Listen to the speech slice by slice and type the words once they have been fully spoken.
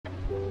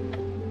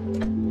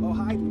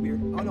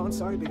I'm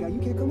sorry, big guy. You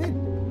can't come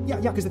in. Yeah,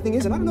 because the thing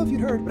is, and I don't know if you'd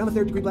heard, but I'm a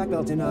third-degree black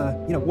belt in,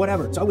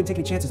 whatever. So I wouldn't take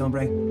any chances,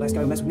 hombre. Last guy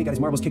who messed with me got his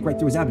marbles kicked right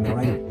through his abdomen, all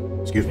right?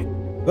 Excuse me.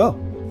 Oh.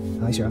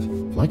 Hi, Sheriff.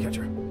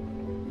 Flycatcher.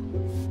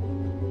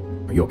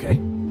 Are you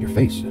okay? Your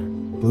face.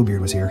 Bluebeard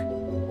was here.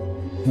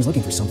 He was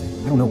looking for something.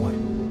 I don't know what.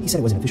 He said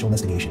it was an official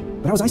investigation.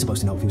 But how was I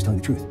supposed to know if he was telling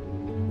the truth?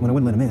 When I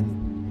wouldn't let him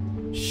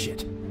in.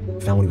 Shit.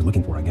 Found what he was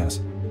looking for, I guess.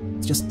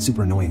 It's just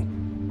super annoying.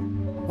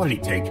 What did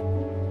he take?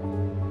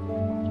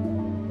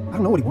 I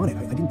don't know what he wanted.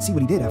 I didn't see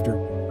what he did after...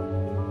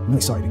 I'm really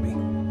sorry, Big B.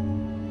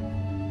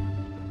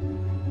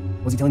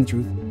 Was he telling the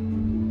truth?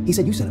 He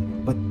said you sent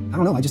him, but I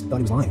don't know, I just thought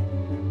he was lying.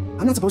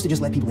 I'm not supposed to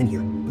just let people in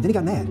here. But then he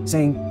got mad,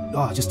 saying,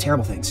 just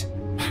terrible things.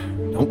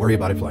 Don't worry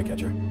about it,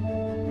 Flycatcher.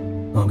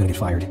 Oh, I'm gonna get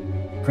fired.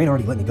 Crane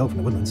already let me go from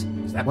the Woodlands.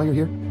 Is that why you're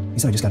here? He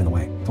said I just got in the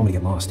way. Told me to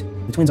get lost.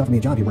 The twins offered me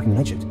a job here working the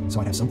night shift, so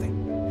I'd have something.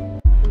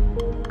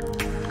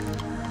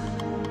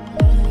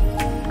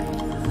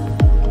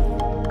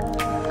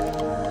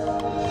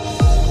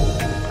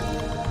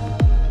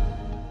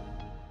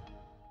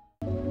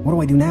 What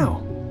do I do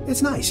now?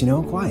 It's nice,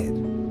 quiet.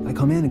 I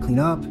come in and clean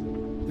up.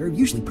 They're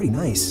usually pretty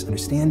nice,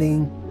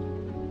 understanding.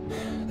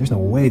 There's no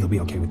way they'll be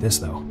okay with this,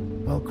 though.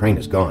 Well, Crane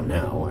is gone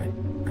now.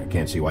 I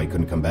can't see why he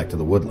couldn't come back to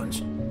the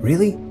Woodlands.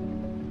 Really?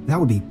 That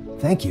would be...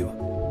 Thank you.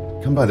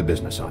 Come by the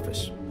business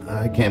office.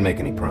 I can't make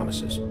any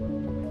promises.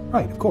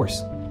 Right, of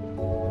course.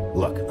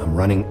 Look, I'm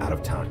running out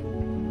of time.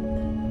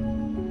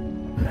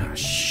 Ah,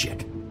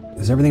 shit.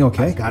 Is everything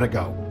okay? I gotta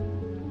go.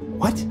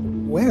 What?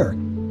 Where?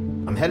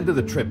 I'm headed to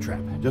the Trip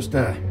Trap. Just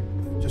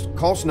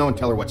call Snow and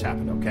tell her what's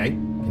happened, okay?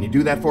 Can you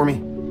do that for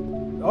me?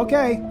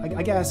 Okay,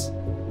 I guess.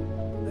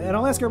 And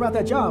I'll ask her about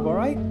that job, all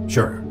right?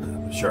 Sure.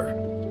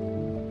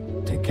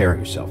 Take care of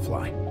yourself,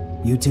 Fly.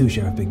 You too,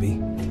 Sheriff Bigby.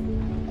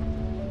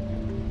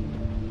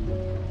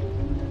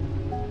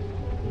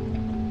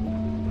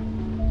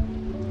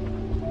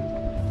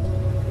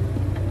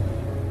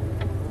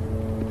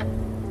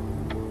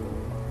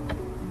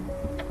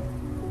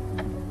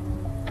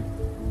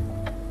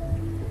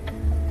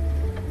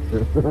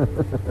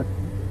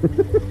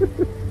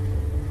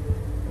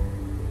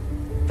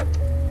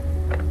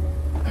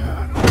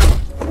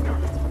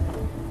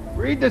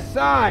 Read the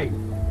sign!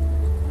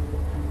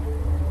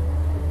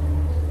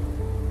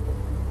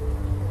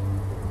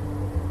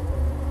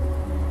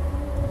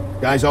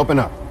 Guys, open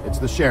up. It's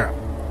the sheriff.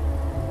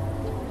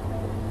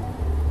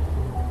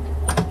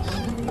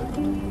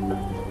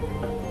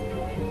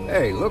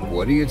 Hey, look,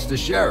 Woody, it's the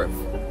sheriff.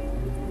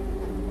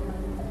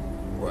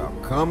 Well,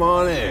 come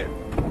on in,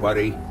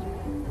 buddy.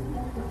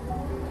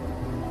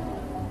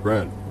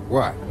 Brent.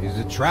 What? He's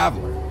a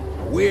traveler.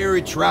 A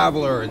weary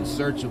traveler in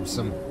search of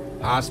some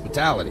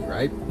hospitality,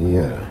 right?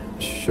 Yeah,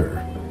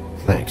 sure.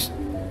 Thanks.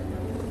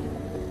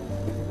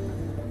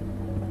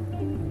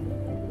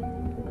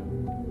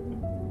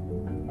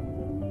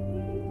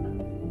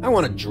 I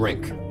want a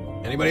drink.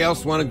 Anybody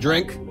else want a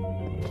drink?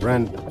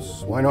 Brent,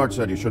 Swinehart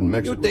said you shouldn't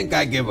mix You it. think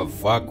I give a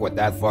fuck what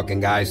that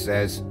fucking guy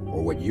says?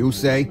 Or what you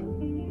say?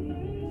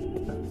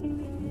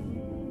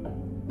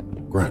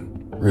 Brent,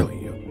 really,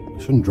 you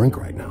shouldn't drink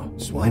right now.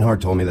 Swinehart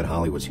told me that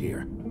Holly was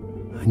here.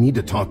 I need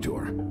to talk to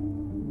her.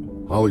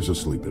 Holly's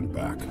asleep in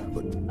back,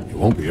 but you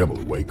won't be able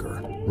to wake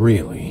her.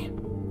 Really?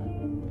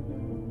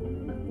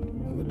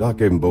 The doc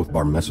gave them both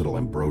barmecidal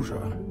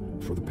ambrosia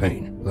for the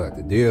pain. Look,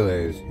 the deal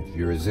is, if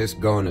you resist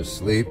going to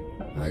sleep,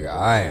 like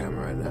I am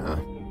right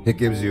now, it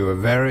gives you a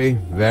very,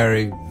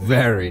 very,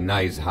 very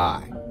nice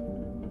high.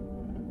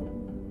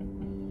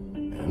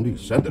 And he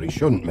said that he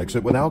shouldn't mix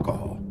it with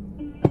alcohol.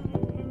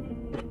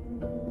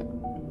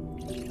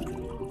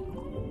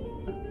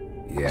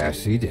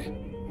 Yes, he did.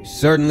 He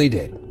certainly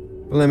did.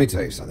 But let me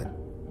tell you something.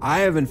 I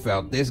haven't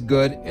felt this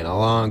good in a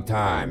long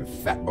time,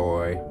 fat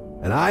boy.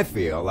 And I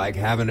feel like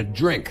having a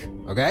drink,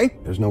 okay?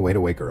 There's no way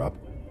to wake her up.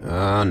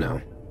 Oh,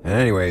 no. And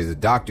anyways, the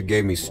doctor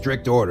gave me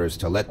strict orders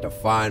to let the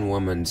fine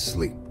woman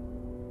sleep.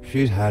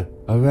 She's had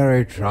a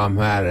very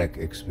traumatic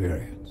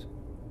experience.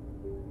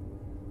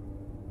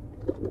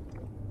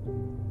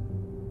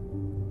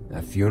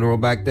 That funeral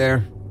back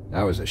there,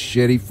 that was a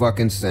shitty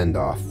fucking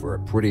send-off for a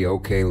pretty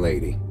okay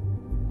lady.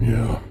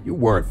 Yeah. You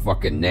weren't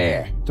fucking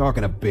there.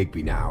 Talking to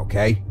Bigby now,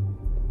 okay?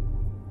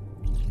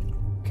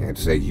 Can't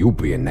say you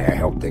being there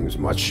helped things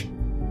much.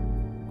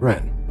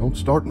 Gren, don't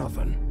start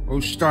nothing.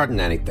 Who's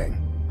starting anything?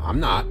 I'm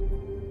not.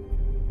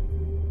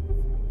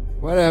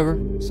 Whatever,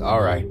 it's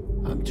alright.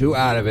 I'm too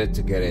out of it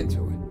to get into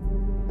it.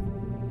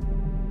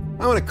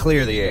 I want to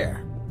clear the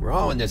air. We're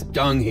all in this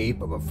dung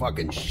heap of a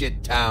fucking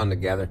shit town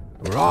together,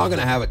 and we're all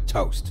gonna have a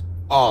toast.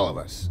 All of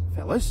us.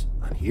 Fellas,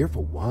 I'm here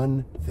for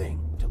one thing.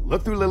 To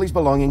look through Lily's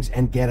belongings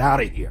and get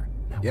out of here.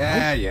 Now,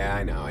 Yeah,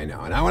 I know.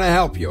 And I want to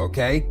help you,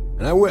 okay?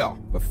 And I will.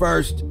 But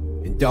first,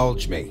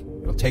 indulge me.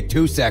 It'll take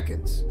 2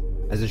 seconds.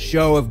 As a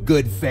show of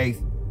good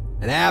faith.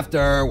 And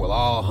after, we'll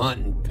all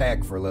hunt and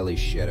peck for Lily's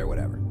shit or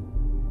whatever.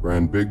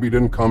 Grand Bigby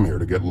didn't come here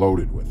to get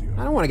loaded with you.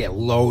 I don't want to get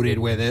loaded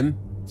with him.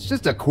 It's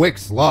just a quick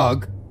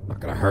slug. Not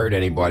gonna hurt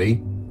anybody.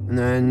 And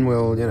then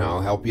we'll,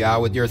 help you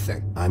out with your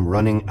thing. I'm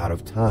running out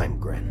of time,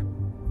 Gren.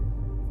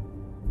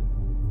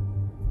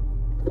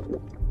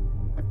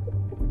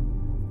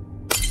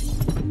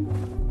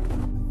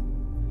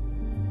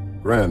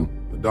 Gren,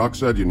 the doc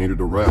said you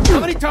needed a rest. How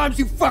many times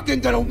you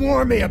fucking gonna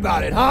warn me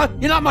about it, huh?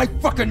 You're not my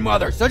fucking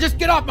mother, so just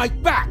get off my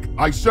back!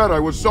 I said I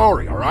was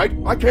sorry, all right?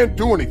 I can't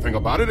do anything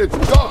about it. It's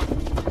done.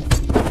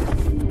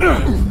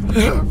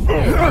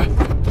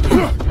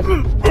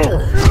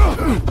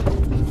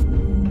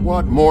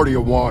 What more do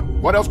you want?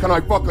 What else can I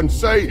fucking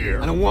say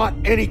here? I don't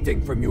want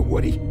anything from you,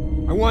 Woody.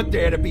 I want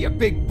there to be a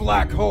big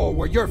black hole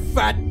where your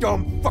fat,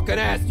 dumb fucking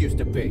ass used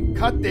to be.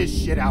 Cut this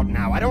shit out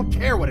now. I don't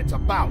care what it's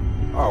about.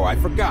 Oh, I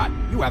forgot.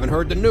 You haven't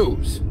heard the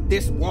news.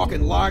 This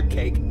walking lard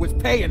cake was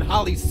paying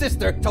Holly's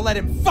sister to let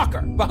him fuck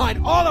her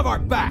behind all of our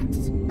backs.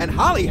 And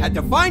Holly had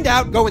to find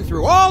out going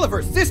through all of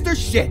her sister's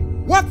shit.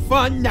 What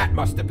fun that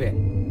must have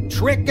been.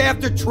 Trick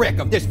after trick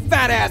of this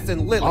fat ass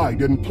and Lily. I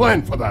didn't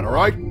plan for that, all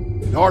right?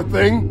 Our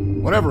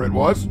thing, whatever it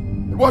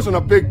wasn't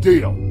a big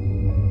deal.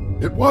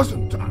 It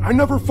wasn't. I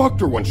never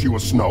fucked her when she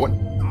was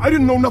snowing. I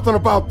didn't know nothing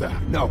about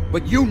that. No,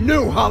 but you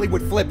knew Holly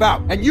would flip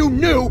out. And you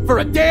knew for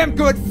a damn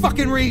good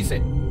fucking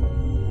reason.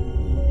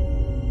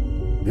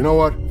 You know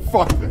what?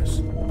 Fuck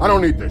this. I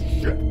don't need this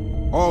shit.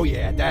 Oh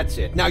yeah, that's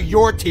it. Now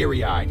you're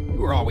teary-eyed. You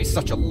were always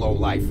such a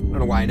lowlife. I don't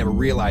know why I never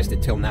realized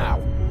it till now.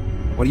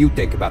 What do you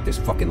think about this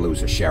fucking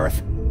loser,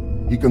 Sheriff?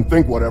 He can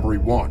think whatever he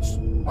wants.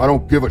 I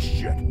don't give a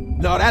shit.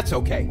 No, that's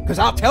okay, because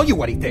I'll tell you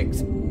what he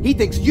thinks. He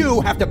thinks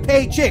you have to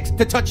pay chicks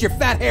to touch your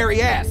fat,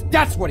 hairy ass.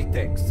 That's what he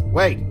thinks.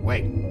 Wait.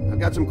 I've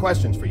got some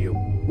questions for you.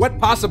 What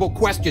possible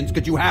questions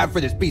could you have for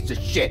this piece of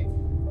shit?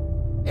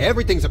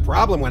 Everything's a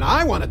problem when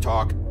I want to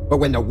talk, but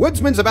when the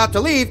woodsman's about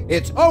to leave,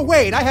 it's, oh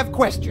wait, I have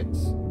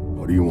questions.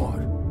 What do you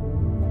want?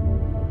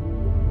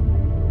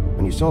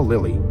 When you saw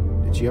Lily,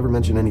 did she ever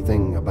mention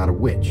anything about a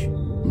witch?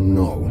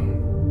 No.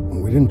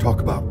 We didn't talk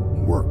about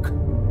work.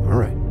 All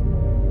right.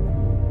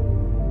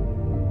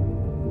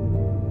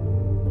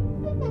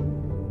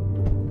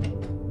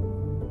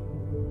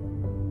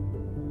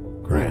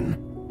 Gren.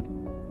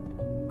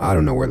 I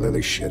don't know where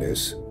Lily's shit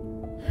is.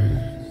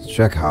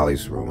 Check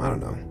Holly's room, I don't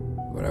know.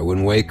 But I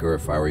wouldn't wake her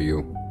if I were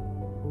you.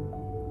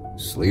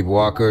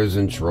 Sleepwalkers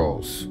and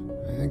trolls.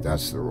 I think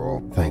that's the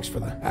role. Thanks for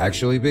that.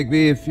 Actually,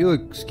 Bigby, if you'll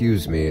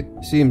excuse me, it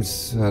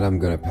seems that I'm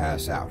gonna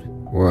pass out.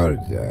 What a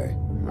day.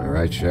 Am I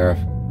right, Sheriff?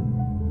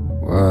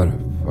 What a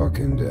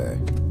fucking day.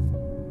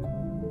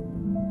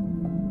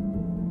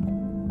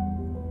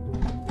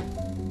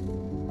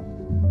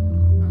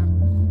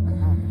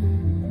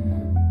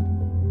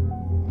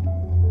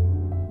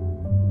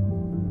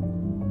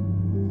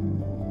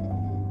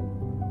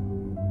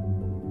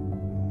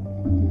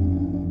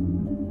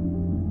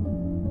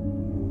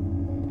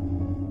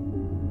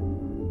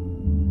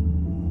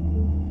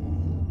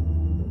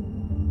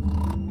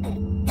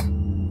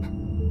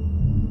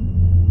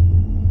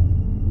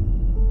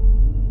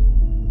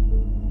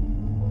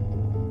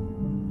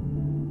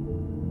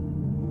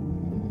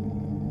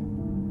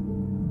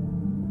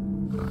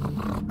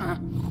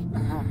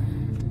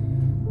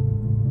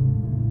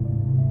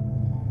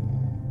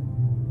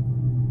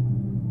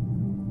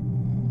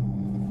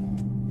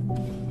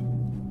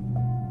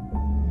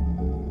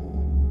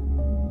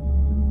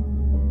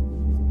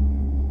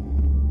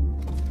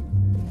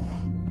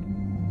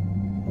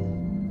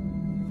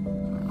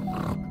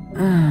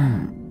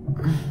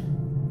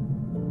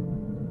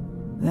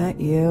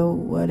 That you,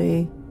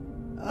 Woody?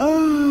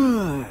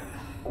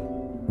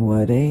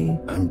 Woody?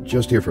 I'm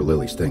just here for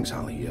Lily's things,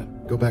 Holly.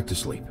 Go back to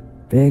sleep.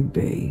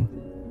 Bigby,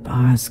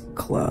 bar's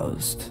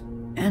closed.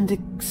 And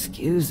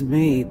excuse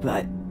me,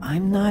 but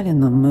I'm not in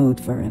the mood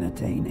for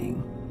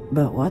entertaining.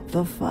 But what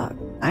the fuck?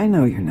 I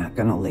know you're not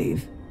gonna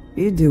leave.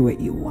 You do what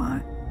you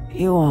want.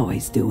 You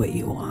always do what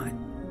you want.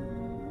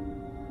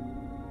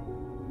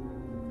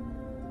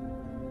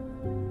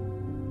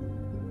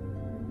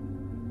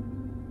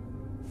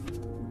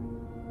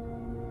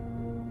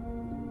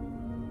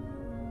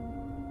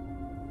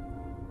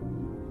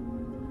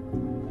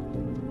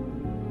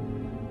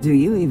 Do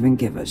you even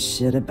give a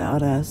shit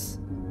about us?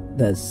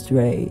 The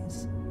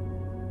strays?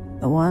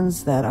 The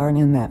ones that aren't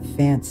in that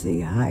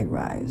fancy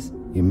high-rise?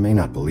 You may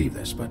not believe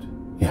this, but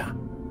yeah,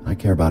 I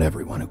care about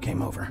everyone who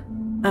came over.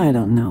 I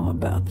don't know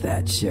about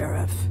that,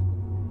 Sheriff.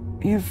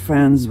 You're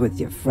friends with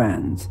your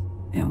friends,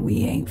 and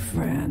we ain't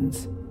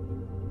friends.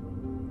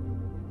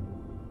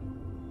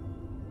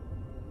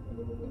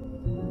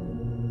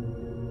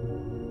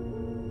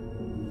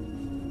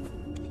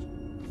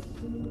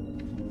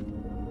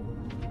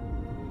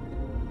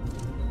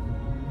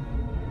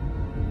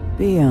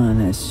 Be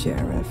honest,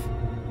 Sheriff.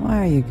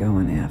 Why are you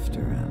going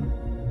after him?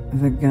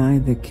 The guy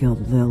that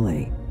killed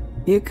Lily.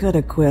 You could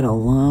have quit a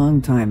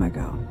long time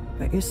ago,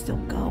 but you're still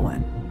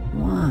going.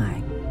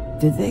 Why?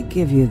 Did they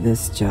give you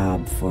this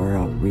job for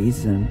a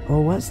reason,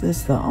 or was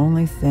this the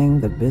only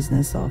thing the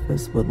business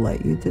office would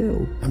let you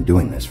do? I'm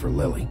doing this for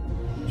Lily.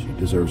 She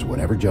deserves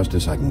whatever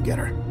justice I can get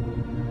her.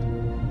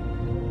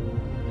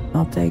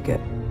 I'll take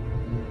it.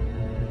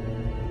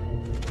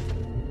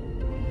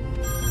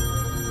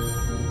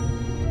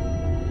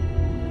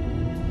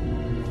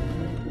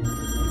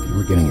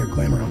 We're getting your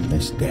glamour on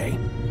this day,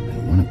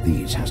 and one of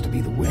these has to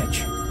be the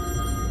witch.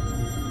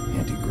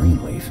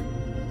 Anti-Greenleaf.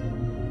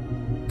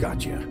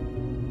 Gotcha.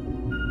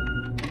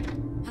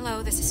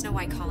 Hello, this is Snow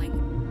White calling.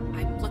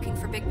 I'm looking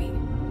for Bigby.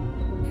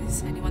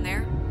 Is anyone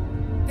there?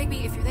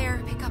 Bigby, if you're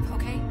there, pick up,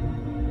 okay?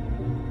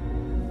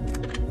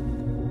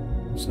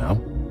 Snow?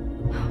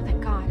 Oh,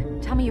 thank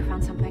God. Tell me you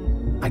found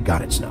something. I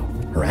got it, Snow.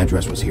 Her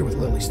address was here with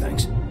Lily's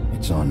things.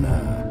 It's on,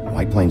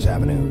 White Plains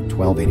Avenue,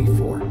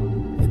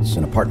 1284. It's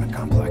an apartment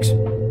complex.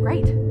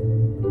 Great.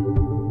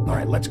 All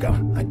right, let's go.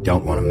 I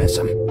don't want to miss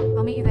him.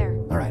 I'll meet you there.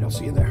 All right, I'll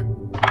see you there.